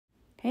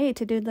Hey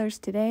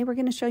to-doodlers, today we're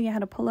going to show you how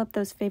to pull up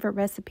those favorite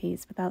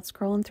recipes without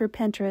scrolling through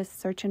Pinterest,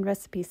 searching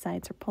recipe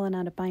sites, or pulling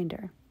out a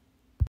binder.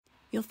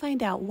 You'll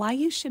find out why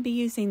you should be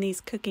using these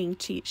cooking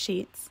cheat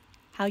sheets,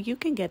 how you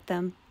can get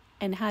them,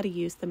 and how to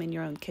use them in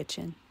your own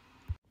kitchen.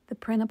 The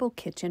printable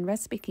kitchen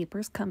recipe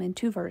keepers come in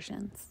two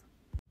versions.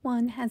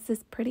 One has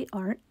this pretty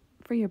art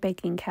for your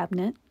baking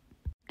cabinet,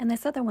 and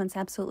this other one's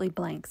absolutely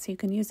blank, so you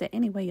can use it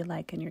any way you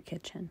like in your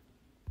kitchen.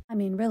 I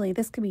mean, really,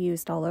 this could be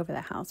used all over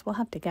the house. We'll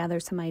have to gather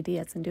some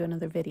ideas and do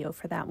another video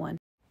for that one.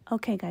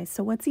 Okay, guys,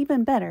 so what's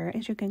even better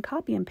is you can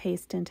copy and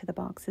paste into the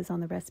boxes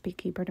on the recipe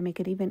keeper to make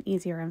it even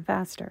easier and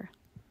faster.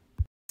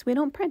 So we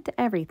don't print to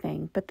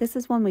everything, but this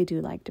is one we do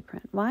like to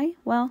print. Why?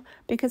 Well,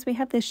 because we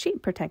have this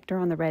sheet protector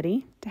on the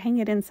ready to hang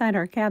it inside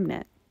our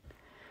cabinet.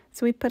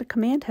 So we put a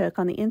command hook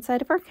on the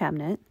inside of our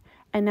cabinet,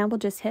 and now we'll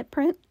just hit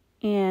print,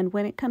 and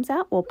when it comes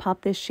out, we'll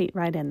pop this sheet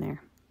right in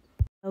there.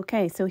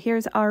 Okay, so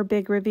here's our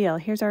big reveal.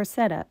 Here's our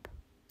setup.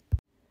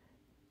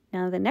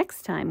 Now the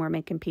next time we're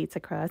making pizza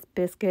crust,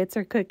 biscuits,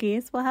 or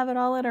cookies, we'll have it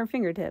all at our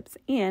fingertips.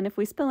 And if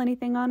we spill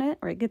anything on it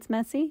or it gets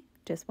messy,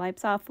 just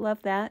wipes off.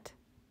 Love that.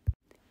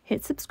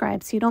 Hit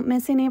subscribe so you don't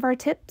miss any of our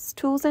tips,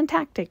 tools, and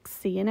tactics.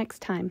 See you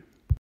next time.